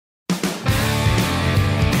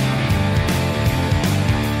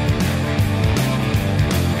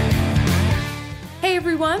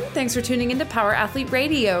Thanks for tuning into Power Athlete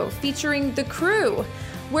Radio, featuring The Crew,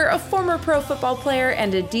 where a former pro football player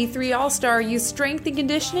and a D3 All-Star use strength and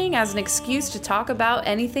conditioning as an excuse to talk about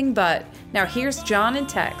anything but. Now here's John and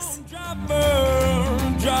Tex.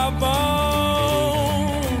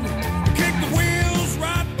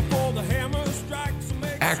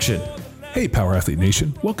 Action. Hey, Power Athlete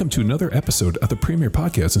Nation. Welcome to another episode of the premier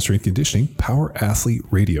podcast in strength conditioning, Power Athlete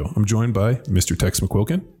Radio. I'm joined by Mr. Tex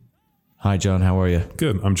McQuilkin. Hi, John. How are you?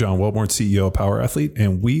 Good. I'm John Wellborn, CEO of Power Athlete,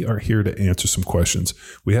 and we are here to answer some questions.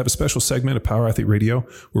 We have a special segment of Power Athlete Radio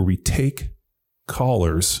where we take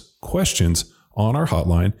callers' questions on our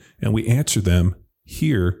hotline and we answer them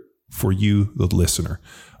here for you, the listener.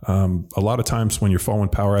 A lot of times when you're following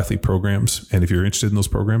Power Athlete programs, and if you're interested in those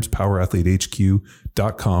programs,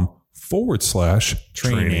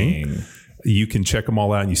 powerathletehq.com/training. You can check them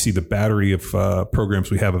all out and you see the battery of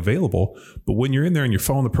programs we have available. But when you're in there and you're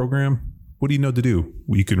following the program, what do you know to do?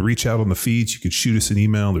 Well, you can reach out on the feeds. You could shoot us an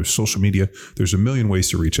email. There's social media. There's a million ways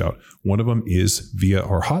to reach out. One of them is via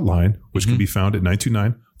our hotline, which can be found at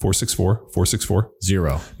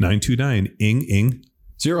 929-464-4640.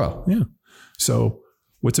 929-ING-ING-0. Yeah. So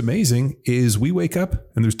what's amazing is we wake up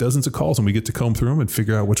and there's dozens of calls and we get to comb through them and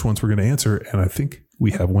figure out which ones we're going to answer. And I think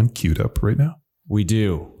we have one queued up right now. We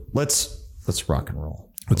do. Let's rock and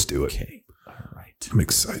roll. Let's do it. Okay. All right. I'm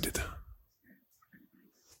excited.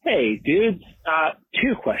 Hey, dudes.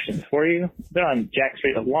 Two questions for you. Been on Jack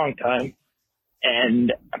Street a long time,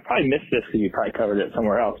 and I probably missed this because you probably covered it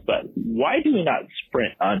somewhere else, but why do we not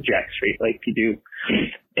sprint on Jack Street like you do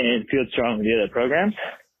in Field Strong and the other programs?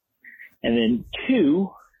 And then two,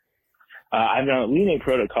 I've been on a leaning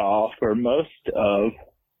protocol for most of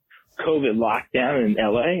COVID lockdown in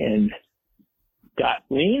LA and got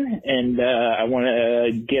lean, and I want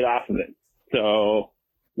to get off of it. So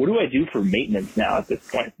what do I do for maintenance now at this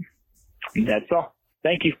point? That's all.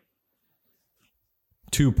 Thank you.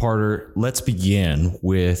 Two-parter. Let's begin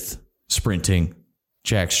with sprinting,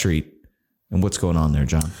 Jack Street, and what's going on there,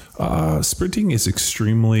 John? Sprinting is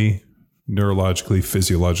extremely neurologically,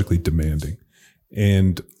 physiologically demanding.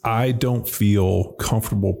 And I don't feel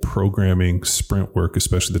comfortable programming sprint work,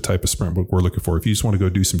 especially the type of sprint work we're looking for. If you just want to go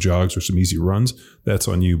do some jogs or some easy runs, that's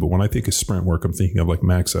on you. But when I think of sprint work, I'm thinking of like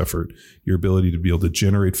max effort, your ability to be able to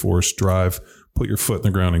generate force, drive, put your foot in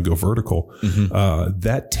the ground and go vertical.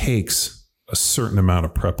 That takes a certain amount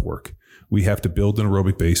of prep work. We have to build an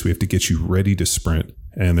aerobic base. We have to get you ready to sprint.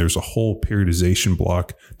 And there's a whole periodization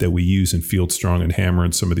block that we use in Field Strong and Hammer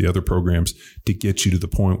and some of the other programs to get you to the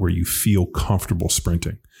point where you feel comfortable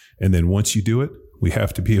sprinting. And then once you do it, we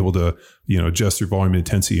have to be able to, adjust your volume and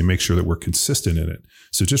intensity and make sure that we're consistent in it.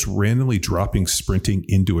 So just randomly dropping sprinting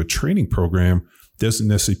into a training program doesn't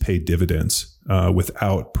necessarily pay dividends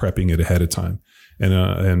without prepping it ahead of time.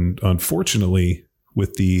 And unfortunately,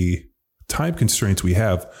 with the time constraints we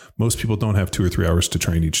have, most people don't have 2 or 3 hours to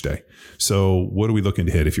train each day. So what are we looking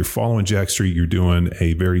to hit? If you're following Jack Street, you're doing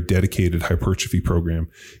a very dedicated hypertrophy program.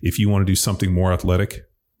 If you want to do something more athletic,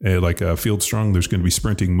 like Field Strong, there's going to be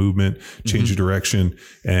sprinting, movement, change of direction,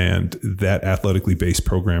 and that athletically based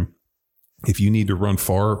program. If you need to run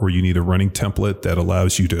far or you need a running template that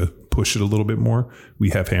allows you to push it a little bit more,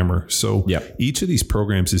 we have Hammer. So each of these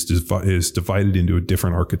programs is divided into a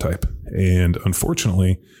different archetype. And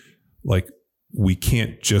unfortunately, we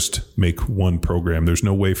can't just make one program. There's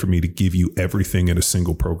no way for me to give you everything in a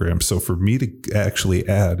single program. So for me to actually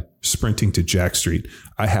add sprinting to Jack Street,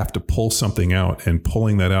 I have to pull something out, and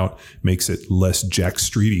pulling that out makes it less Jack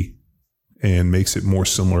Streety and makes it more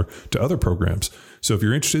similar to other programs. So if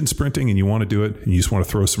you're interested in sprinting and you want to do it and you just want to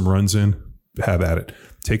throw some runs in, have at it.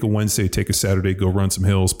 Take a Wednesday, take a Saturday, go run some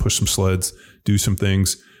hills, push some sleds, do some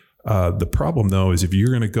things. The problem though is if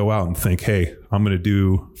you're going to go out and think, hey, I'm going to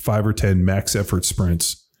do 5 or 10 max effort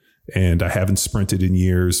sprints and I haven't sprinted in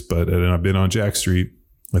years, but I've been on Jack Street,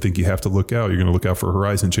 I think you have to look out. You're going to look out for a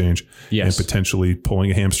horizon change and potentially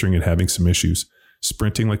pulling a hamstring and having some issues.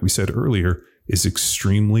 Sprinting, like we said earlier, is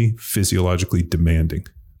extremely physiologically demanding.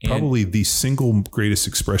 Probably the single greatest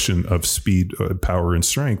expression of speed, power, and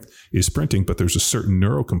strength is sprinting, but there's a certain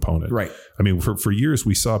neuro component. Right. I mean, for years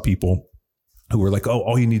we saw people who were like, oh,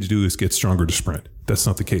 all you need to do is get stronger to sprint. That's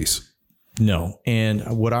not the case. No. And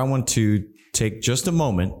what I want to take just a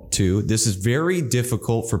moment to, this is very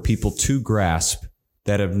difficult for people to grasp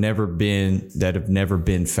that have never been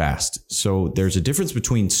fast. So there's a difference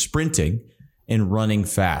between sprinting and running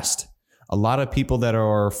fast. A lot of people that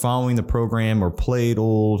are following the program or played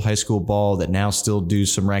old high school ball that now still do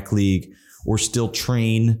some rec league or still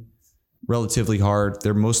train relatively hard,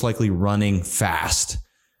 they're most likely running fast.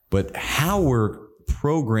 But how we're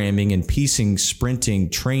programming and piecing sprinting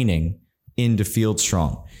training into Field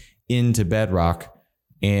Strong into Bedrock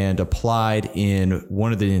and applied in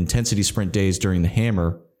one of the intensity sprint days during the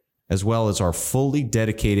Hammer, as well as our fully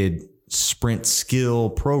dedicated sprint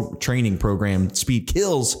skill training program, Speed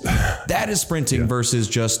Kills, that is sprinting versus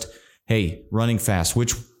just, hey, running fast,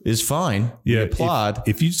 which is fine. Yeah, we applaud.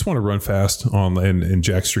 If you just want to run fast on in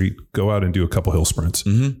Jack Street, go out and do a couple hill sprints.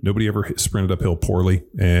 Nobody ever sprinted uphill poorly,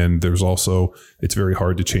 and there's also it's very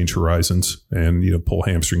hard to change horizons and pull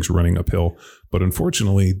hamstrings running uphill. But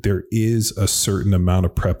unfortunately, there is a certain amount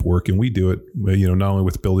of prep work, and we do it. Not only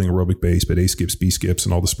with building aerobic base, but A skips, B skips,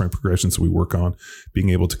 and all the sprint progressions that we work on, being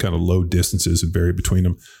able to kind of load distances and vary between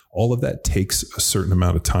them. All of that takes a certain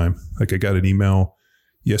amount of time. Like I got an email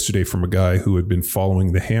yesterday from a guy who had been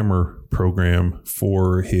following the Hammer program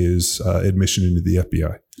for his admission into the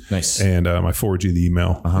FBI. Nice. And I forwarded you the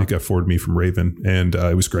email. It got forwarded to me from Raven, and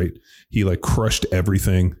it was great. He crushed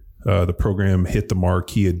everything. The program hit the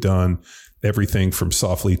mark. He had done everything from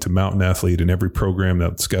Softly to Mountain Athlete and every program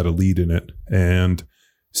that's got a lead in it. And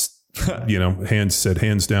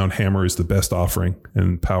hands down, Hammer is the best offering,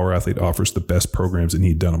 and Power Athlete offers the best programs, and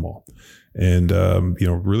he'd done them all. And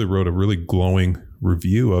really wrote a really glowing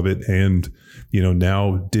review of it, and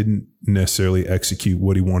now didn't necessarily execute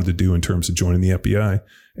what he wanted to do in terms of joining the FBI,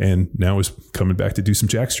 and now is coming back to do some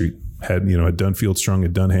Jack Street. Had done Field Strong,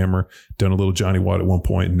 had done Hammer, done a little Johnny Watt at one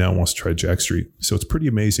point, and now wants to try Jack Street. So it's pretty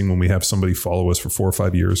amazing when we have somebody follow us for 4 or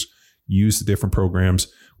 5 years, use the different programs,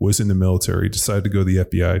 was in the military, decided to go to the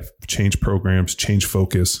FBI, change programs, change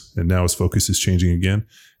focus, and now his focus is changing again.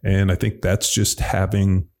 And I think that's just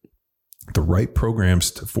having the right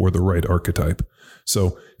programs for the right archetype.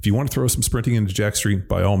 So if you want to throw some sprinting into Jack Street,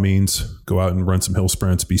 by all means, go out and run some hill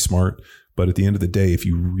sprints, be smart. But at the end of the day, if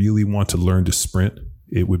you really want to learn to sprint,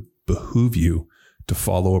 it would behoove you to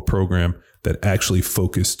follow a program that actually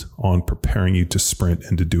focused on preparing you to sprint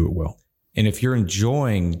and to do it well. And if you're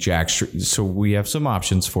enjoying Jack Street, so we have some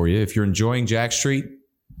options for you. If you're enjoying Jack Street,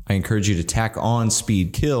 I encourage you to tack on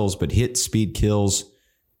Speed Kills, but hit Speed Kills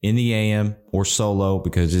in the AM or solo,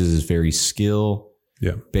 because it is very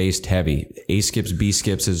skill-based heavy. A skips, B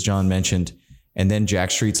skips, as John mentioned, and then Jack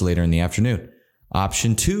Street's later in the afternoon.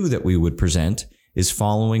 Option 2 that we would present is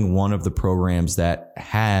following one of the programs that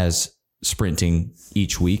has sprinting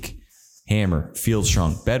each week: Hammer, Field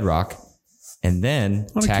Strong, Bedrock, and then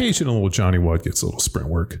on occasion, a little Johnny Watt gets a little sprint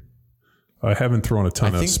work. I haven't thrown a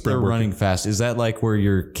ton of sprint work. I think they're running fast. Is that like where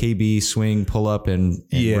your KB swing, pull up, and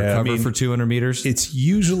recover for 200 meters? It's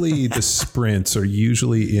usually the sprints are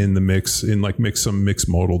usually in the mix, in some mixed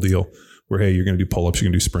modal deal where, hey, you're going to do pull ups, you're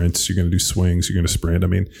going to do sprints, you're going to do swings, you're going to sprint. I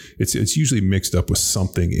mean, it's usually mixed up with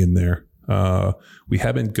something in there. We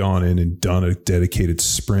haven't gone in and done a dedicated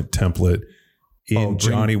sprint template in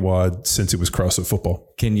Johnny Watt since it was CrossFit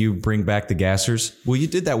football. Can you bring back the gassers? Well, you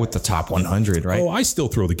did that with the top 100, right? Oh, I still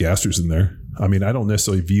throw the gassers in there. I mean, I don't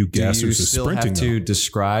necessarily view gassers as sprinting. Do you still have to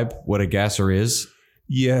describe what a gasser is?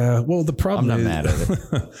 Yeah. Well, the problem is... I'm not mad at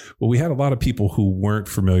it. Well, we had a lot of people who weren't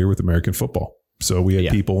familiar with American football. So we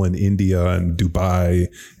had people in India and Dubai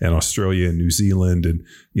and Australia and New Zealand and,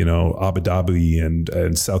 Abu Dhabi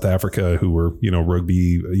and South Africa who were,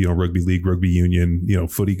 rugby league, rugby union,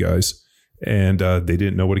 footy guys. And they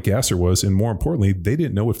didn't know what a gasser was. And more importantly, they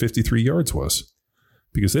didn't know what 53 yards was,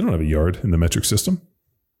 because they don't have a yard in the metric system.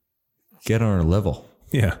 Get on our level.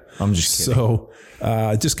 Yeah. I'm just kidding. So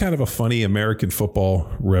just kind of a funny American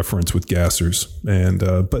football reference with gassers. And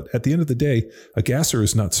but at the end of the day, a gasser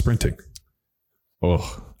is not sprinting.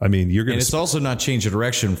 Oh, I mean, you're going to... And it's also not change of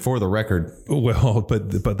direction, for the record. Well,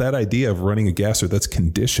 but that idea of running a gasser, that's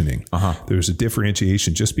conditioning. There's a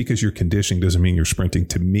differentiation. Just because you're conditioning doesn't mean you're sprinting.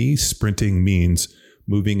 To me, sprinting means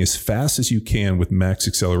moving as fast as you can with max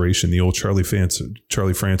acceleration. The old Charlie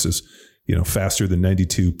Francis, faster than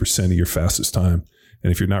 92% of your fastest time.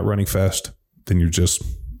 And if you're not running fast, then you're just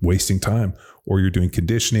wasting time, or you're doing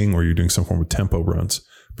conditioning, or you're doing some form of tempo runs.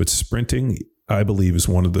 But sprinting, I believe, is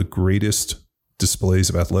one of the greatest displays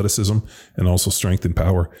of athleticism and also strength and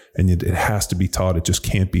power. And it has to be taught. It just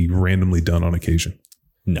can't be randomly done on occasion.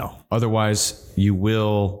 No. Otherwise,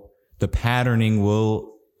 the patterning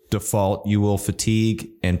will default. You will fatigue,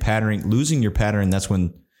 and losing your pattern. That's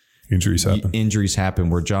when injuries happen,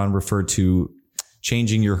 where John referred to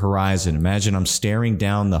changing your horizon. Imagine I'm staring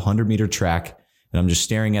down the 100-meter track, and I'm just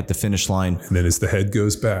staring at the finish line. And then as the head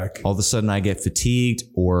goes back, all of a sudden I get fatigued,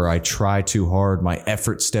 or I try too hard. My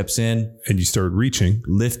effort steps in. And you start reaching.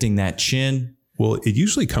 Lifting that chin. Well, it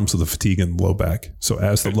usually comes with the fatigue in the low back. So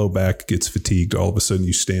as the low back gets fatigued, all of a sudden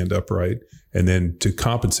you stand upright. And then to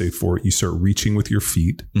compensate for it, you start reaching with your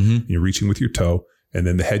feet. And you're reaching with your toe. And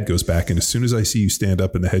then the head goes back. And as soon as I see you stand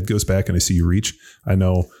up and the head goes back and I see you reach, I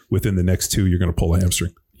know within the next 2, you're going to pull a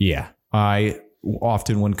hamstring. Yeah. I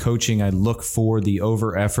often, when coaching, I look for the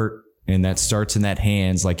over effort, and that starts in that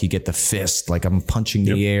hands. Like you get the fist, like I'm punching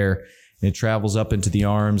the air, and it travels up into the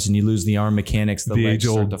arms, and you lose the arm mechanics. The legs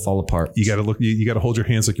start to fall apart. You got to look. You got to hold your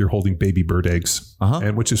hands like you're holding baby bird eggs,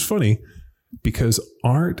 and which is funny because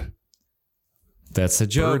that's a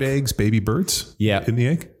joke. Bird eggs, baby birds. Yeah, in the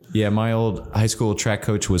egg. Yeah, my old high school track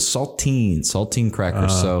coach was saltine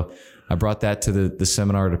crackers. So I brought that to the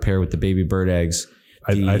seminar to pair with the baby bird eggs.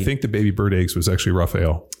 I think the baby bird eggs was actually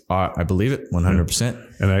Raphael. I believe it,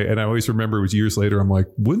 100%. And I always remember it was years later. I'm like,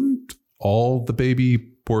 wouldn't all the baby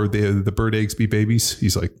or the bird eggs be babies?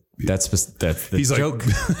 He's like, that's the he's joke.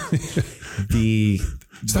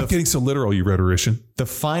 Stop getting so literal, you rhetorician. The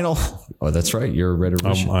final. Oh, that's right. You're a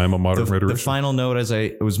rhetorician. I'm a modern rhetorician. The final note, as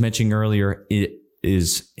I was mentioning earlier, it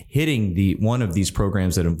is hitting one of these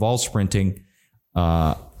programs that involves sprinting,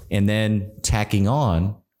 and then tacking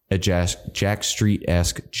on a Jack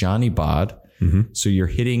Street-esque Johnny Bod. Mm-hmm. So you're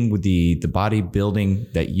hitting with the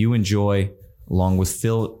bodybuilding that you enjoy, along with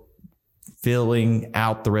filling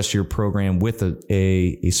out the rest of your program with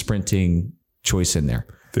a sprinting choice in there.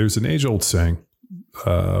 There's an age-old saying,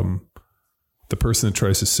 the person that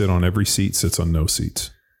tries to sit on every seat sits on no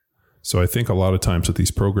seats. So I think a lot of times with these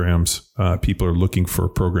programs, people are looking for a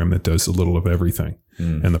program that does a little of everything.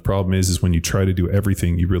 And the problem is when you try to do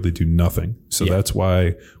everything, you really do nothing. So that's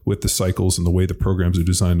why with the cycles and the way the programs are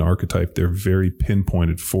designed to archetype, they're very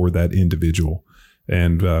pinpointed for that individual.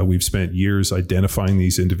 And we've spent years identifying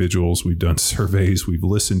these individuals. We've done surveys. We've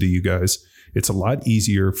listened to you guys. It's a lot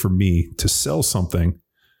easier for me to sell something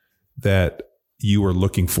that you are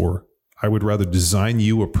looking for. I would rather design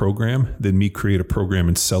you a program than me create a program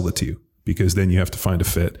and sell it to you, because then you have to find a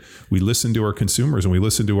fit. We listen to our consumers and we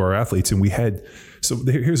listen to our athletes, and so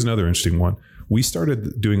here's another interesting one. We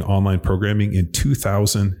started doing online programming in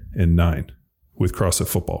 2009 with CrossFit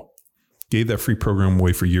Football. Gave that free program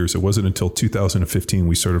away for years. It wasn't until 2015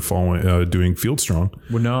 we started doing FieldStrong.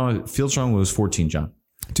 Well, no, FieldStrong was 14, John.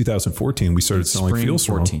 2014 we started selling FieldStrong.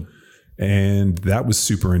 14. And that was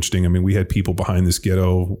super interesting. I mean, we had people behind this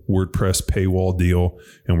ghetto WordPress paywall deal,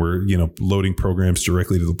 and we're, loading programs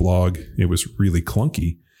directly to the blog. It was really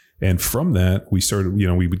clunky. And from that, we started,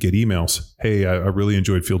 we would get emails. Hey, I really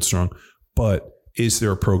enjoyed FieldStrong, but is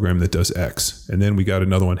there a program that does X? And then we got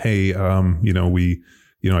another one. Hey,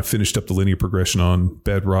 I finished up the linear progression on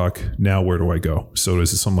Bedrock. Now where do I go? So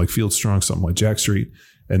is it something like FieldStrong, something like Jack Street?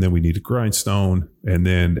 And then we needed Grindstone. And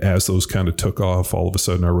then as those kind of took off, all of a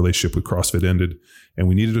sudden our relationship with CrossFit ended, and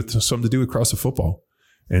we needed something to do with CrossFit Football.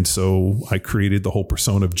 And so I created the whole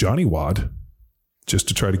persona of Johnny Wad, just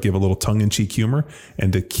to try to give a little tongue-in-cheek humor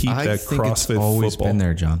and to keep that CrossFit Football. Always been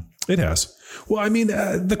there, John. It has. Well, I mean,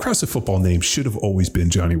 the CrossFit Football name should have always been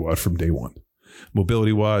Johnny Wad from day one.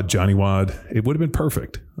 Mobility Wad, Johnny Wad, it would have been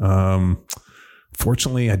perfect.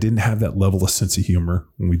 Fortunately, I didn't have that level of sense of humor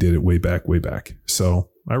when we did it way back. So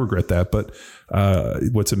I regret that. But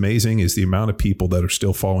what's amazing is the amount of people that are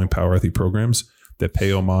still following Power Athlete programs that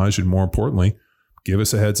pay homage, and more importantly, give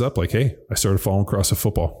us a heads up like, hey, I started following CrossFit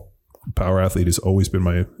Football. Power Athlete has always been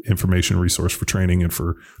my information resource for training and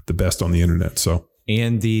for the best on the internet. So,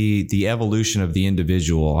 and the evolution of the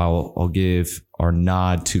individual, I'll give our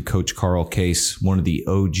nod to Coach Carl Case, one of the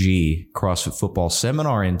OG CrossFit Football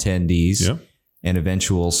seminar attendees and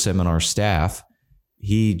eventual seminar staff.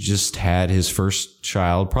 He just had his first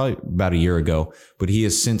child probably about a year ago, but he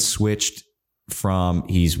has since switched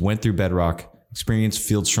he's went through Bedrock, experienced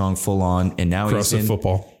FieldStrong full on, and now he's in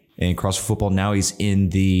football. And CrossFit Football, now he's in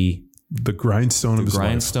the grindstone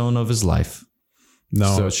of his life.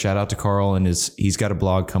 No. So shout out to Carl, and he's got a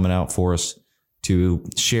blog coming out for us to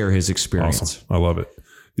share his experience. Awesome. I love it.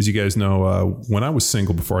 As you guys know, when I was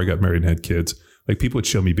single before I got married and had kids, like people would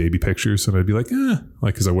show me baby pictures and I'd be like,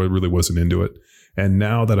 because I really wasn't into it. And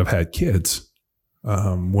now that I've had kids,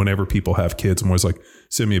 whenever people have kids, I'm always like,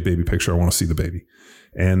 send me a baby picture. I want to see the baby.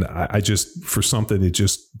 And I just, for something, it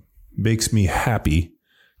just makes me happy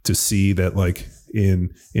to see that, like,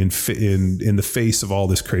 in the face of all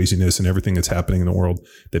this craziness and everything that's happening in the world,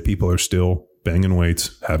 that people are still banging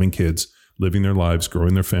weights, having kids, living their lives,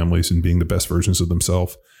 growing their families, and being the best versions of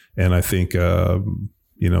themselves. And I think,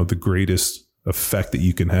 the greatest effect that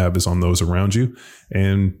you can have is on those around you.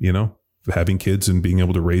 And, having kids and being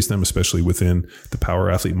able to raise them, especially within the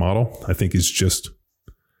Power Athlete model, I think is just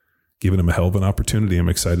giving them a hell of an opportunity. I'm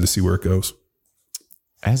excited to see where it goes.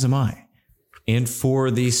 As am I. And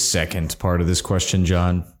for the second part of this question,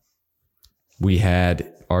 John, we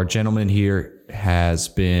had our gentleman here has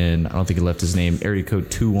been, I don't think he left his name, area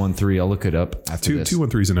code 213. I'll look it up after this.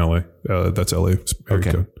 213 is in LA. That's LA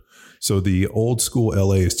area code. So the old school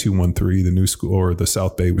LA is 213. The new school or the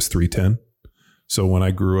South Bay was 310. So when I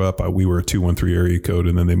grew up, we were a 213 area code,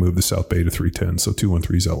 and then they moved the South Bay to 310. So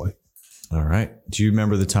 213 is LA. All right. Do you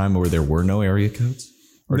remember the time where there were no area codes?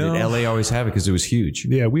 Or No. did LA always have it because it was huge?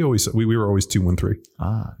 Yeah, we were always 213.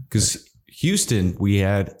 Because Houston, we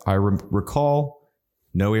had, I recall,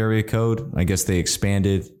 no area code. I guess they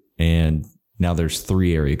expanded, and now there's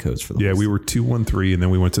 3 area codes for them. Yeah, we were 213, and then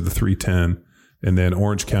we went to the 310. And then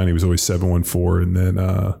Orange County was always 714. And then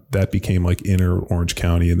that became like inner Orange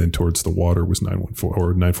County. And then towards the water was 914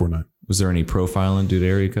 or 949. Was there any profiling due to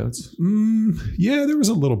area codes? Yeah, there was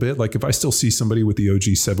a little bit. Like if I still see somebody with the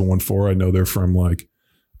OG 714, I know they're from like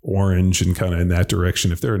Orange and kind of in that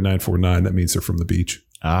direction. If they're at 949, that means they're from the beach.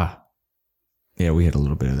 Yeah, we had a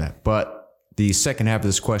little bit of that. But the second half of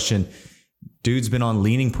this question, dude's been on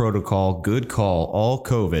leaning protocol, good call, all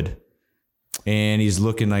COVID. And he's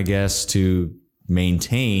looking, I guess, to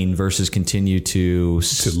maintain versus continue to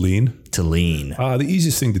lean. The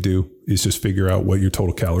easiest thing to do is just figure out what your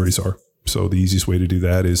total calories are. So the easiest way to do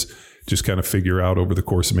that is just kind of figure out over the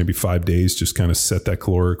course of maybe 5 days, just kind of set that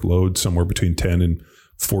caloric load somewhere between 10 and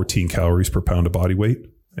 14 calories per pound of body weight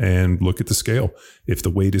and look at the scale. If the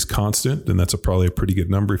weight is constant, then that's probably a pretty good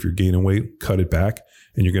number. If you're gaining weight, cut it back,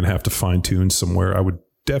 and you're going to have to fine tune somewhere. I would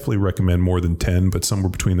definitely recommend more than 10, but somewhere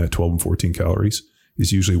between that 12 and 14 calories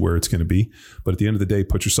is usually where it's going to be. But at the end of the day,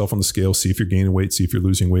 put yourself on the scale, see if you're gaining weight, see if you're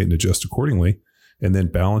losing weight, and adjust accordingly, and then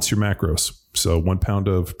balance your macros. So 1 pound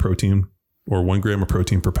of protein or 1 gram of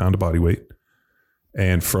protein per pound of body weight.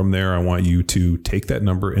 And from there, I want you to take that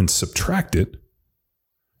number and subtract it.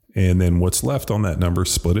 And then what's left on that number,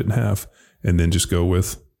 split it in half, and then just go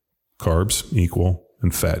with carbs equal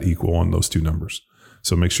and fat equal on those 2 numbers.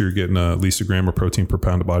 So make sure you're getting at least 1 gram of protein per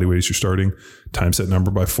pound of body weight as you're starting. Times that number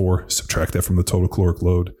by 4, subtract that from the total caloric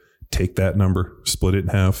load. Take that number, split it in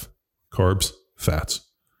half, carbs, fats,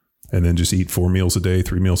 and then just eat 4 meals a day,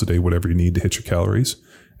 3 meals a day, whatever you need to hit your calories.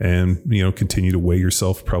 And, continue to weigh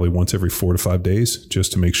yourself probably once every 4 to 5 days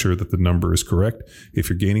just to make sure that the number is correct. If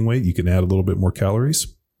you're gaining weight, you can add a little bit more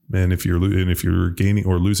calories. And if you're gaining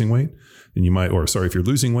or losing weight, then if you're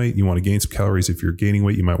losing weight, you want to gain some calories. If you're gaining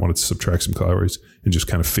weight, you might want to subtract some calories and just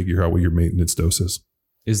kind of figure out what your maintenance dose is.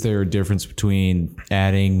 Is there a difference between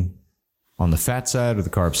adding on the fat side or the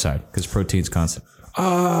carb side? Because protein's constant.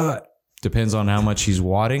 Depends on how much he's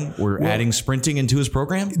wadding or adding sprinting into his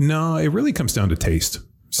program? No, it really comes down to taste.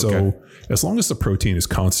 So as long as the protein is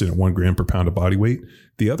constant at 1 gram per pound of body weight,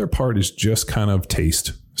 the other part is just kind of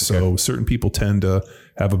taste. So certain people tend to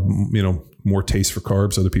have more taste for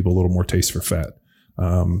carbs. Other people a little more taste for fat.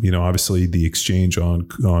 Obviously the exchange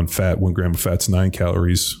on fat, 1 gram of fat's 9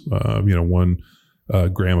 calories. 1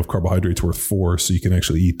 gram of carbohydrates worth 4. So you can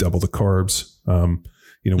actually eat double the carbs.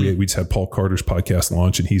 We just had Paul Carter's podcast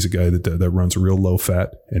launch, and he's a guy that runs a real low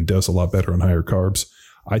fat and does a lot better on higher carbs.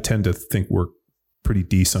 I tend to think we're pretty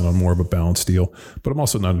decent on more of a balanced deal, but I'm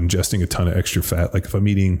also not ingesting a ton of extra fat. Like if I'm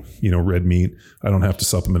eating, red meat, I don't have to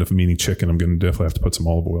supplement. If I'm eating chicken, I'm going to definitely have to put some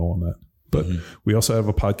olive oil on that. But we also have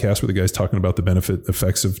a podcast where the guy's talking about the benefit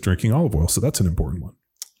effects of drinking olive oil. So that's an important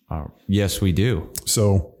one. Yes, we do.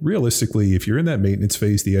 So realistically, if you're in that maintenance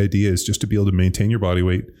phase, the idea is just to be able to maintain your body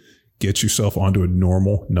weight, get yourself onto a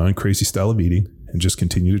normal, non-crazy style of eating, and just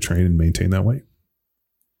continue to train and maintain that weight.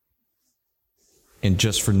 And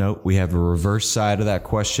just for note, we have a reverse side of that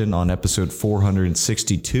question on episode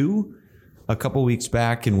 462 a couple weeks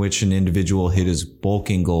back, in which an individual hit his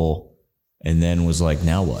bulking goal and then was like,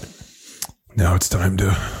 now what? Now it's time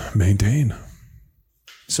to maintain.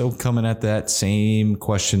 So coming at that same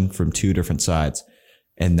question from 2 different sides.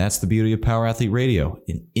 And that's the beauty of Power Athlete Radio,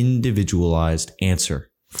 an individualized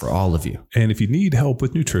answer for all of you. And if you need help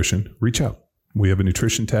with nutrition, reach out. We have a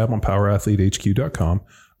nutrition tab on powerathletehq.com.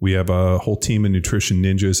 We have a whole team of nutrition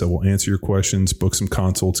ninjas that will answer your questions, book some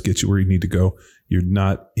consults, get you where you need to go. You're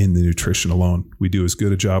not in the nutrition alone. We do as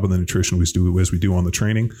good a job on the nutrition as we do on the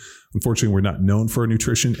training. Unfortunately, we're not known for our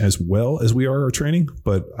nutrition as well as we are our training,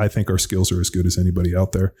 but I think our skills are as good as anybody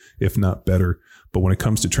out there, if not better. But when it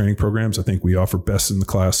comes to training programs, I think we offer best in the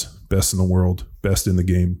class, best in the world, best in the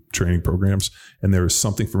game training programs. And there is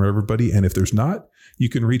something for everybody. And if there's not, you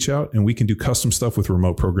can reach out and we can do custom stuff with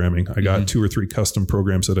remote programming. I got 2 or 3 custom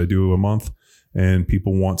programs that I do a month, and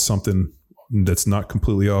people want something that's not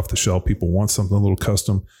completely off the shelf. People want something a little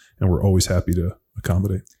custom, and we're always happy to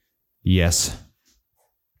accommodate. Yes.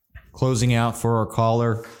 Closing out for our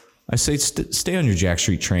caller, I say stay on your Jack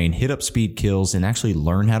Street train, hit up Speed Kills, and actually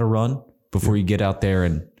learn how to run before you get out there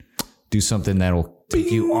and do something that'll take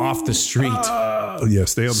you off the street. Yeah,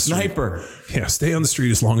 stay on the Sniper. street. Yeah, stay on the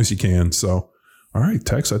street as long as you can. So All right,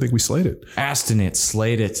 Tex, I think we slayed it. Aston it,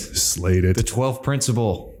 slayed it. Slayed it. The 12th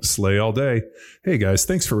principle. Slay all day. Hey, guys,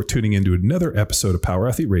 thanks for tuning into another episode of Power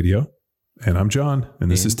Athlete Radio. And I'm John,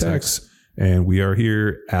 and this is Tex. And we are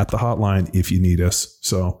here at the hotline if you need us.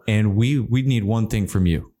 So, and we need one thing from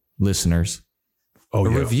you, listeners. A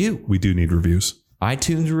review. We do need reviews.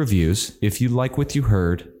 iTunes reviews. If you like what you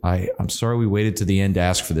heard, I'm sorry we waited to the end to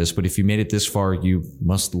ask for this, but if you made it this far, you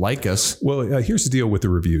must like us. Well, here's the deal with the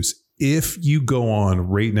reviews. If you go on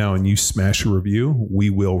right now and you smash a review, we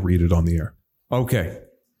will read it on the air. Okay.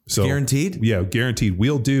 So guaranteed? Yeah, guaranteed.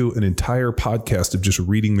 We'll do an entire podcast of just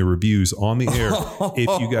reading the reviews on the air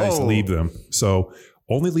if you guys leave them. So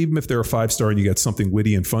only leave them if they're a 5-star and you got something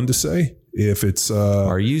witty and fun to say. If it's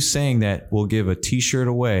Are you saying that we'll give a t-shirt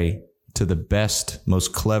away to the best,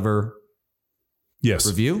 most clever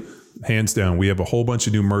review? Hands down. We have a whole bunch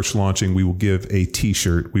of new merch launching. We will give a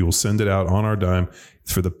t-shirt. We will send it out on our dime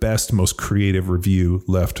for the best, most creative review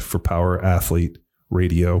left for Power Athlete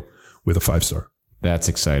Radio with a 5-star. That's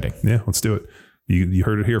exciting. Yeah, let's do it. You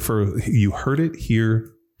heard it here you heard it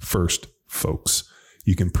here first, folks.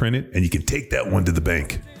 You can print it and you can take that one to the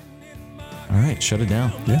bank. All right, shut it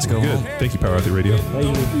down. Yeah, let's go home. Thank you, Power Athlete Radio.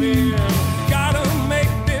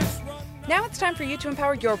 Now it's time for you to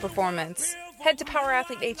empower your performance. Head to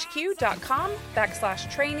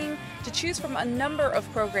powerathletehq.com/training to choose from a number of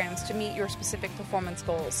programs to meet your specific performance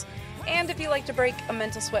goals. And if you like to break a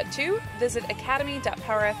mental sweat too, visit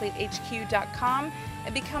academy.powerathletehq.com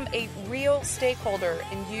and become a real stakeholder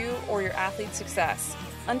in you or your athlete's success.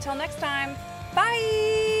 Until next time,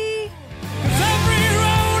 bye!